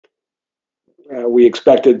we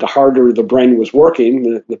expected the harder the brain was working,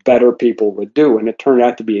 the better people would do, and it turned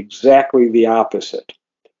out to be exactly the opposite.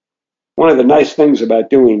 One of the nice things about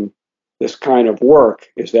doing this kind of work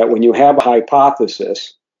is that when you have a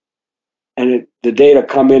hypothesis and the data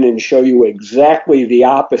come in and show you exactly the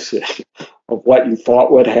opposite of what you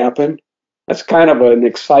thought would happen, that's kind of an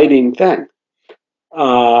exciting thing.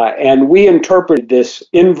 And we interpreted this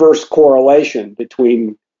inverse correlation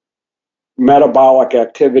between metabolic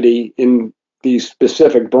activity in these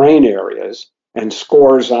specific brain areas and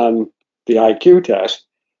scores on the IQ test.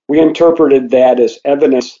 We interpreted that as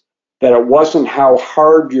evidence that it wasn't how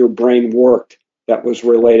hard your brain worked that was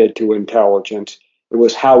related to intelligence. It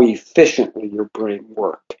was how efficiently your brain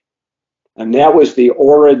worked. And that was the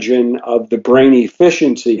origin of the brain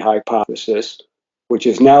efficiency hypothesis, which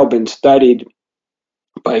has now been studied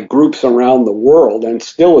by groups around the world and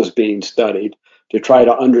still is being studied to try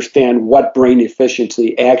to understand what brain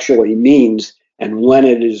efficiency actually means and when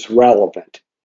it is relevant.